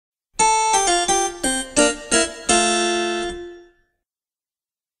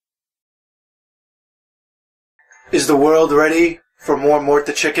Is the world ready for more Mort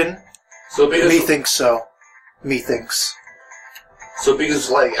the chicken? So because Methinks so. Methinks. So because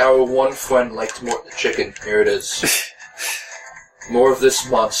like our one friend liked Mort the chicken, here it is. More of this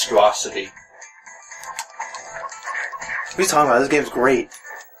monstrosity. What are you talking about? This game's great.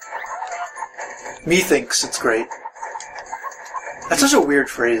 Methinks it's great. That's such a weird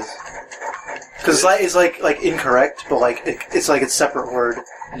phrase. Because it's like incorrect, but like it's like its separate word.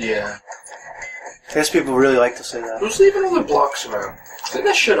 Yeah. I guess people really like to say that. Who's leaving all the blocks around? Clean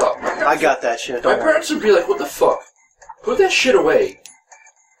that shit up. I got that shit. My parents would be like, what the fuck? Put that shit away.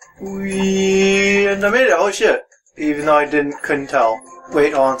 And I made it. Holy shit. Even though I couldn't tell.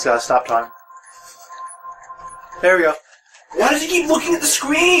 Wait, hold on. It's gotta stop time. There we go. Why does he keep looking at the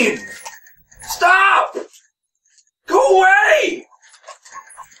screen? Stop! Go away!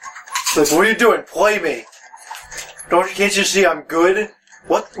 Like, what are you doing? Play me. Can't you see I'm good?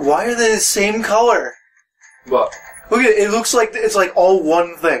 What? Why are they the same color? What? Look at it. It looks like it's like all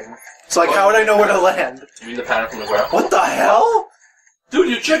one thing. It's like, how would I know where to land? You mean the pattern from the ground? What the hell? Dude,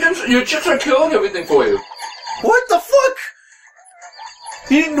 your chicks are killing everything for you. What the fuck?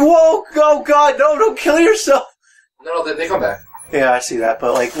 Whoa, oh god, no, don't kill yourself. No, they come back. Yeah, I see that,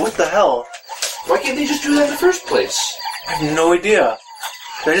 but like, what the hell? Why can't they just do that in the first place? I have no idea.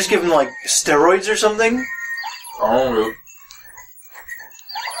 Did I just give them like steroids or something? Oh, rude.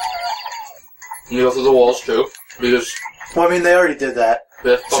 You go through the walls too, because... Well, I mean, they already did that.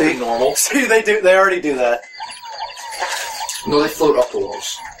 That's fucking normal. See, they already do that. No, they float up the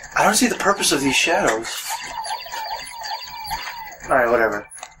walls. I don't see the purpose of these shadows. Alright, whatever.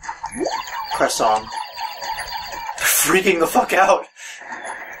 Press on. Freaking the fuck out.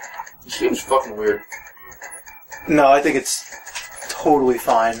 This game's fucking weird. No, I think it's totally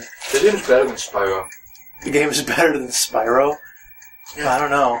fine. This game's better than Spyro. The game is better than Spyro? Yeah. I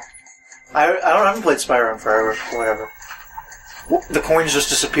don't know. I haven't played Spyro in forever, or whatever. The coins just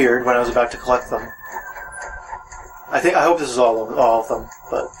disappeared when I was about to collect them. I hope this is all of them,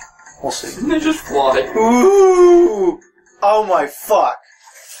 but we'll see. They just fly. Ooh! Oh my fuck!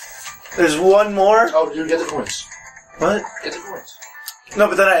 There's one more? Oh, dude, get the coins. What? Get the coins. No,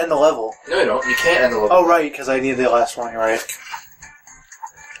 but then I end the level. No, you don't. You can't end the level. Oh, right, because I need the last one, right.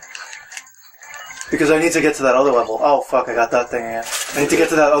 Because I need to get to that other level. Oh, fuck, I got that thing again. I need to get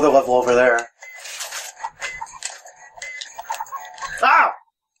to that other level over there. Ah!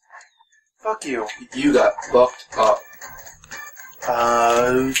 Fuck you. You got fucked up.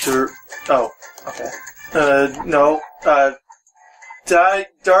 Oh, okay. No.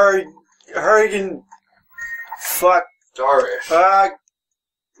 Hurricane. Fuck. Darish.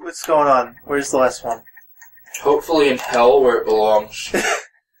 What's going on? Where's the last one? Hopefully in hell where it belongs.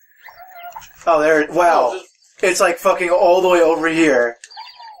 Oh, there. Wow. It's like fucking all the way over here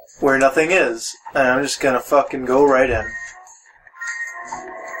where nothing is. And I'm just gonna fucking go right in.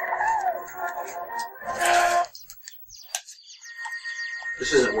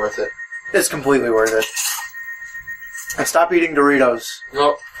 This isn't worth it. It's completely worth it. And stop eating Doritos.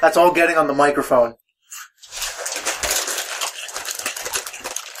 Nope. That's all getting on the microphone.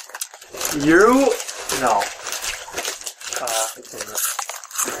 You... No. Continue.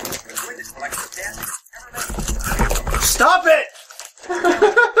 Stop it!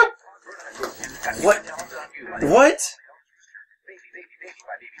 What? What?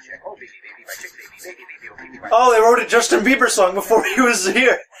 Oh, they wrote a Justin Bieber song before he was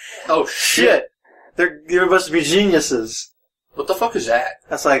here. Oh, shit. They must be geniuses. What the fuck is that?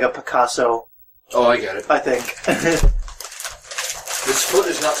 That's like a Picasso. Oh, I get it. I think. This foot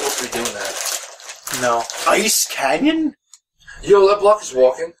is not supposed to be doing that. No. Ice Canyon? Yo, that block is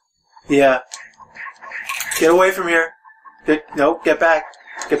walking. Yeah. Get away from here. Nope, get back.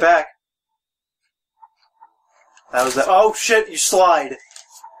 Get back. That was that. Oh shit, you slide.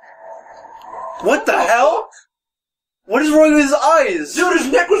 What the hell? What is wrong with his eyes? Dude,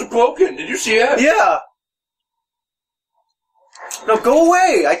 his neck was broken. Did you see that? Yeah. No, go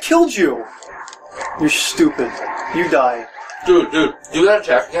away. I killed you. You're stupid. You die. Dude, do that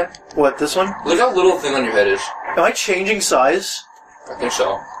attack again. What, this one? Look how little thing on your head is. Am I changing size? I think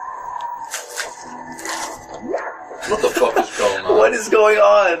so. What the fuck is going on? What is going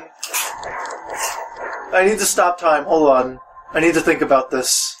on? I need to stop time. Hold on. I need to think about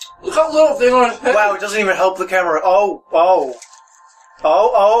this. Look how little thing on his head. Wow, it doesn't even help the camera. Oh.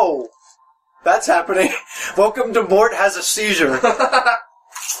 That's happening. Welcome to Mort has a seizure.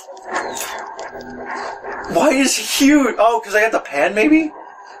 Why is he huge? Oh, because I got the pan, maybe?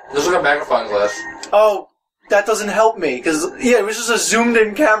 Looks like a magnifying glass. Oh, that doesn't help me, because, yeah, it was just a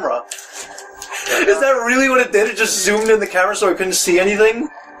zoomed-in camera. Is that really what it did? It just zoomed in the camera so I couldn't see anything?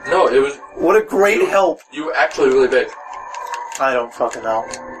 No, it was... What a great help. You were actually really big. I don't fucking know.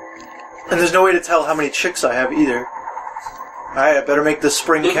 And there's no way to tell how many chicks I have either. Alright, I better make this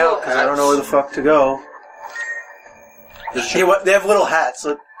spring count, because I don't know where the fuck to go. Hey, what? They have little hats.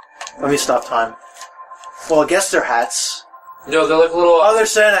 Let me stop time. Well, I guess they're hats. No, they're like little... Oh, they're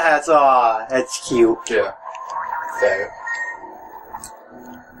Santa hats. Aw, that's cute. Yeah. Faggot.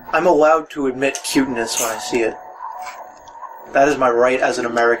 I'm allowed to admit cuteness when I see it. That is my right as an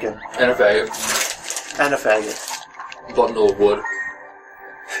American. And a faggot. And a faggot. Bundle of wood.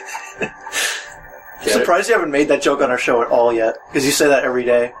 Surprised you haven't made that joke on our show at all yet, because you say that every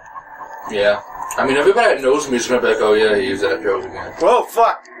day. Yeah. I mean, everybody that knows me is going to be like, oh yeah, he used that joke again. Whoa,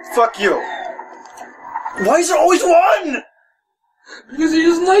 fuck! Fuck you! Why is there always one?! Because he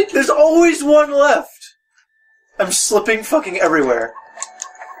doesn't like it. There's always one left! I'm slipping fucking everywhere.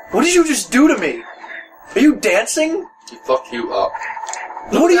 What did you just do to me? Are you dancing? He fucked you up.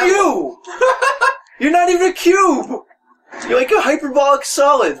 What are you? You're not even a cube! You're like a hyperbolic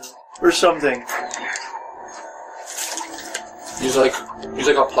solid. Or something. He's like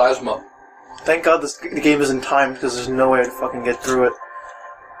a plasma. Thank God the game isn't timed, because there's no way to fucking get through it.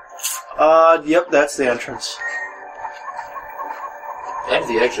 Yep, that's the entrance. And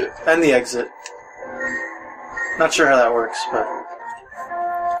the exit. And the exit. Not sure how that works, but...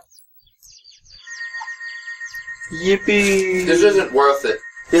 Yippee! This isn't worth it.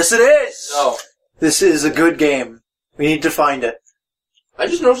 Yes, it is! No. This is a good game. We need to find it. I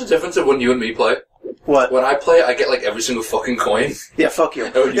just noticed the difference of when you and me play. What? When I play, I get like every single fucking coin. Yeah, fuck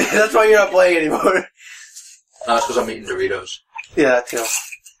you. Oh, you- That's why you're not playing anymore. It's because I'm eating Doritos. Yeah, that too.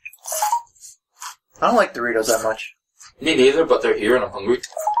 I don't like Doritos that much. Me neither, but they're here and I'm hungry.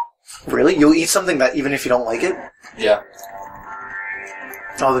 Really? You'll eat something that even if you don't like it? Yeah.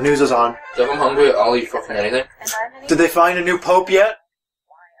 Oh, the news is on. So if I'm hungry, I'll eat fucking anything. Did they find a new pope yet?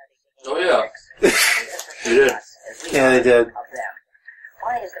 Oh yeah. They did. Yeah, they did.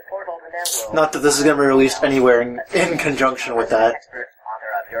 Not that this is going to be released anywhere in conjunction with that.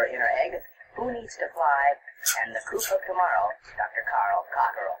 Author of Your Inner Egg, Who Needs to Fly, and The Coop of Tomorrow, Dr. Carl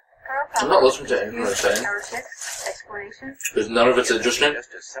Cockerell. I'm not listening to anything they're saying. Because none of it's interesting.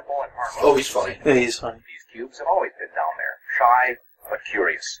 Just as simple and harmless. Oh, he's funny. Yeah, he's funny. These cubes have always been down there, shy but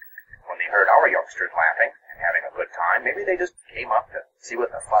curious. When they heard our youngsters laughing and having a good time, maybe they just came up to see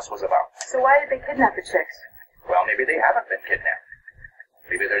what the fuss was about. So why did they kidnap the chicks? Well, maybe they haven't been kidnapped.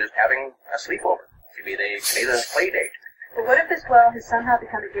 Maybe they're just having a sleepover. Maybe they made a play date. But what if this well has somehow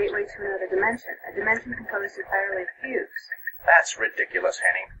become a gateway to another dimension? A dimension composed entirely of cubes? That's ridiculous,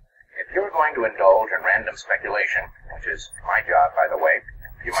 Henny. If you're going to indulge in random speculation, which is my job, by the way,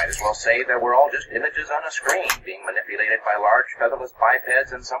 you might as well say that we're all just images on a screen being manipulated by large featherless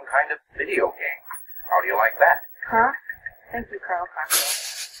bipeds in some kind of video game. How do you like that? Huh? Thank you, Carl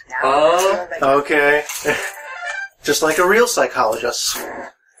Cockerell. Okay. Just like a real psychologist.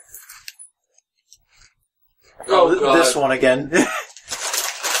 Oh, God. This one again.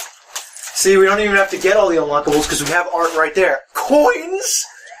 See, we don't even have to get all the unlockables because we have art right there. Coins?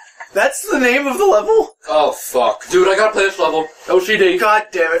 That's the name of the level? Oh, fuck. Dude, I gotta play this level. OCD. God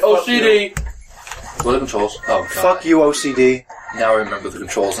damn it. fuck you. OCD. What are the controls? Oh, God. Fuck you, OCD. Now I remember the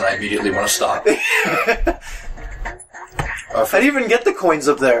controls and I immediately want to stop. How do you even get the coins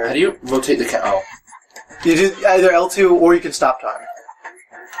up there? How do you rotate the Oh. You do either L2 or you can stop time.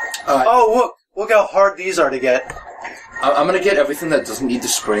 Oh, look how hard these are to get. I'm gonna get everything that doesn't need the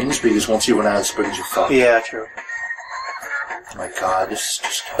springs, because once you run out of springs, you're fucked. Yeah, true. Oh my God, this is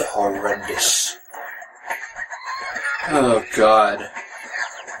just horrendous. Oh, God.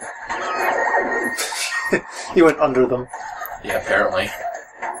 You went under them. Yeah, apparently.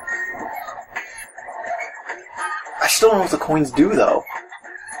 I still don't know what the coins do, though.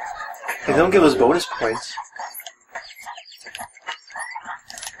 They don't give us bonus points.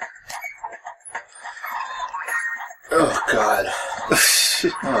 Oh, God. Oh,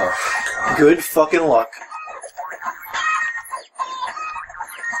 God. Good fucking luck.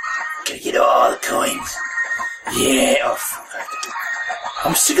 Gotta get all the coins. Yeah. Oh, fuck.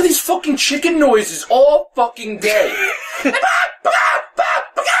 I'm sick of these fucking chicken noises all fucking day.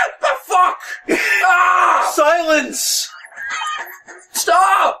 Fuck! Ah! Silence!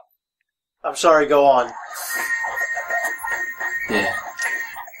 Stop! I'm sorry, go on. Yeah.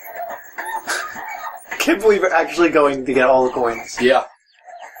 I can't believe we're actually going to get all the coins. Yeah.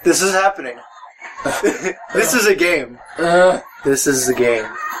 This is happening. This is a game. This is the game.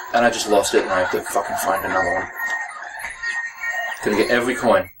 And I just lost it and I have to fucking find another one. Gonna get every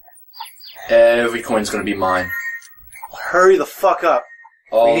coin. Every coin's gonna be mine. Hurry the fuck up.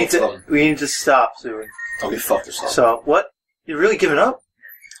 All We need of them. to stop soon. Okay, fuck this up. So, what? You're really giving up?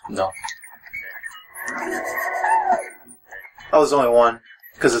 No. Oh, there's only one.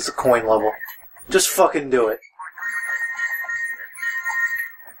 Because it's a coin level. Just fucking do it.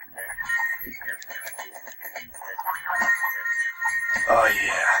 Oh,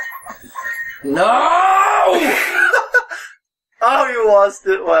 yeah. No! Oh, you lost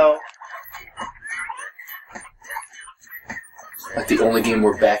it. Well. Like the only game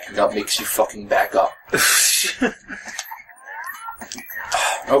where backing up makes you fucking back up.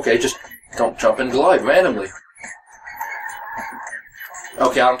 Okay, just don't jump and glide randomly.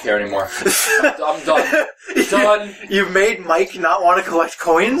 Okay, I don't care anymore. I'm done. Done. You've made Mike not want to collect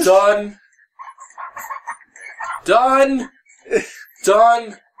coins? Done. Done.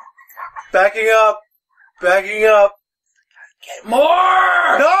 Done. Backing up. Backing up. Get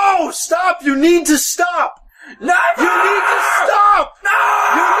more! No! Stop! You need to stop! Never! You need to stop! No!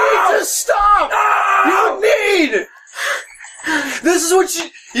 You need to stop! No! You need! This is what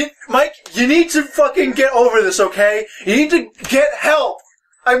you... Mike, you need to fucking get over this, okay? You need to get help!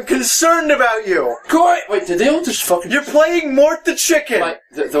 I'm concerned about you! Wait, did they all just fucking... You're playing Mort the Chicken!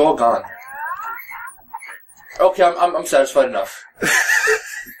 They're all gone. Okay, I'm satisfied enough.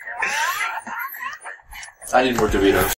 I need more Doritos.